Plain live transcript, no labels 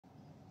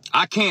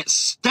I can't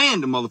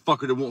stand a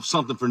motherfucker that wants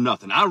something for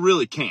nothing. I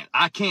really can't.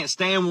 I can't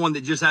stand one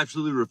that just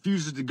absolutely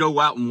refuses to go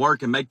out and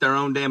work and make their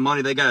own damn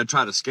money. They got to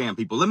try to scam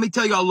people. Let me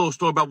tell y'all a little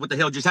story about what the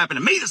hell just happened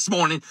to me this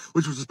morning,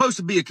 which was supposed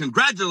to be a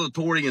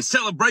congratulatory and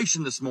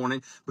celebration this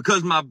morning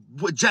because my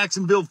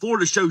Jacksonville,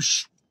 Florida show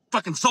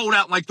fucking sold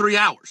out in like 3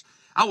 hours.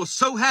 I was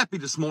so happy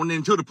this morning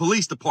until the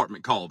police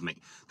department called me.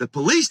 The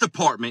police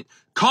department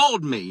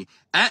called me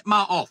at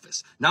my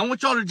office. Now I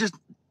want y'all to just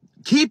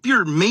keep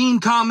your mean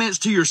comments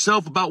to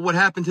yourself about what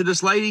happened to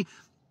this lady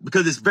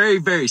because it's very,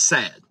 very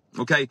sad,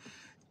 okay?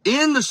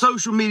 In the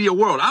social media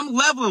world, I'm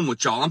leveling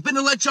with y'all. I'm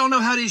finna let y'all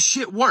know how this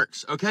shit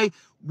works, okay?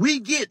 We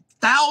get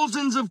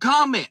thousands of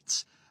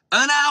comments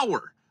an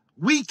hour.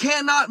 We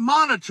cannot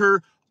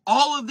monitor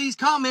all of these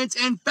comments,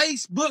 and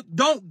Facebook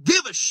don't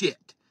give a shit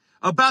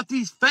about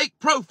these fake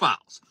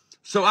profiles.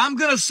 So I'm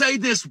gonna say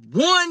this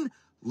one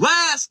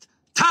last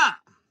time.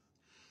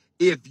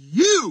 If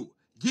you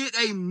get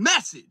a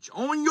message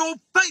on your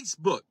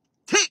Facebook,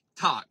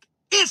 TikTok,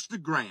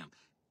 Instagram,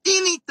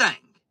 anything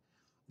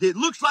that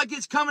looks like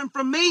it's coming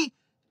from me,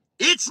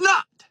 it's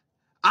not.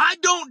 I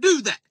don't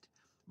do that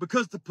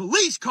because the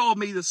police called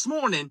me this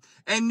morning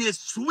and this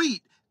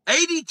sweet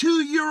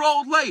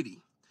 82-year-old lady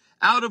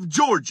out of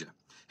Georgia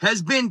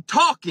has been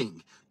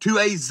talking to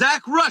a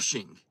Zach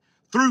Rushing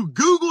through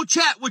Google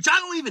Chat, which I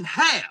don't even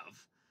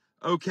have,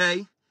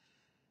 okay?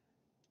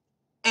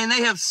 And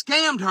they have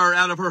scammed her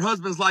out of her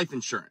husband's life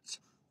insurance.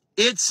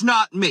 It's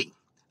not me.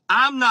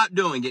 I'm not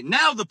doing it.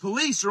 Now the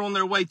police are on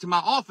their way to my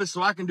office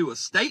so I can do a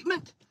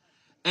statement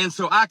and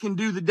so I can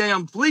do the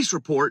damn police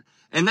report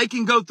and they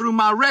can go through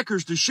my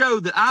records to show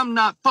that I'm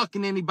not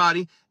fucking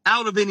anybody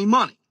out of any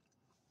money.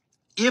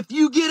 If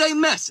you get a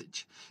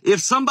message, if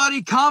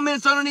somebody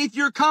comments underneath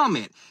your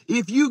comment,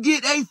 if you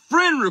get a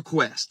friend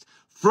request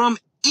from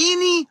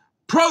any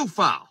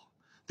profile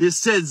that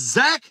says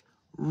Zach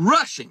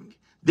Rushing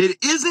that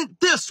isn't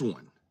this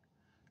one,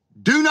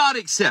 do not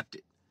accept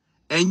it.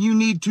 And you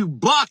need to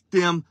block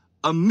them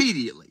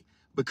immediately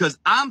because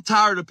I'm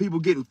tired of people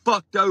getting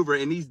fucked over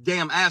and these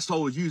damn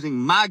assholes using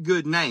my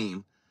good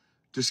name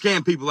to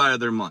scam people out of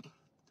their money.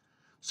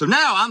 So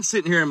now I'm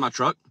sitting here in my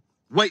truck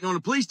waiting on the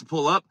police to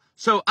pull up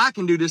so I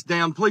can do this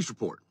damn police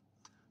report.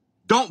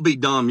 Don't be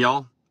dumb,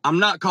 y'all. I'm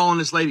not calling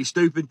this lady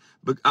stupid,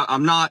 but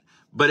I'm not.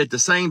 But at the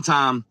same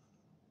time,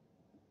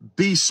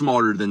 be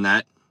smarter than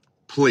that,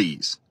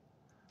 please.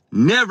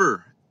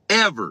 Never,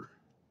 ever,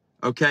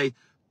 okay,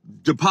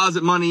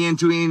 deposit money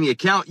into any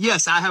account.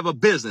 Yes, I have a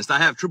business. I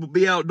have Triple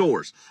B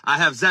Outdoors. I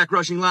have Zach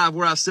Rushing Live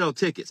where I sell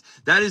tickets.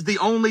 That is the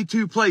only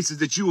two places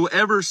that you will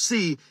ever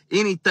see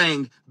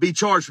anything be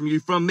charged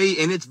from me,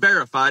 and it's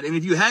verified. And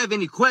if you have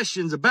any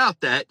questions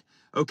about that,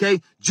 okay,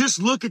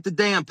 just look at the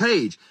damn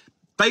page.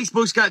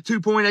 Facebook's got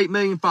 2.8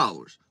 million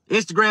followers.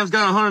 Instagram's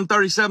got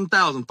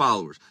 137,000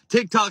 followers.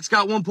 TikTok's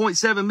got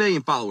 1.7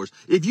 million followers.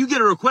 If you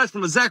get a request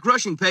from a Zach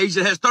Rushing page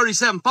that has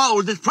 37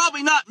 followers, it's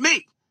probably not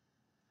me.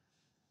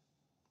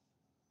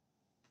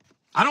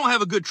 I don't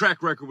have a good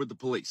track record with the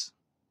police.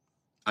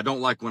 I don't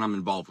like when I'm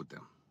involved with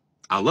them.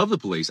 I love the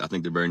police. I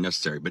think they're very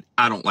necessary, but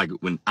I don't like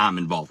it when I'm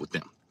involved with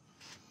them.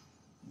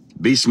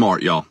 Be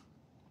smart, y'all.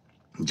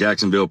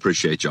 Jacksonville,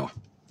 appreciate y'all.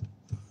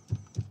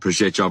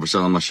 Appreciate y'all for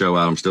selling my show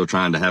out. I'm still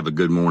trying to have a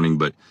good morning,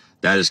 but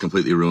that has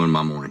completely ruined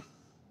my morning.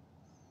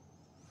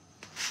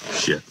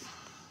 Shit.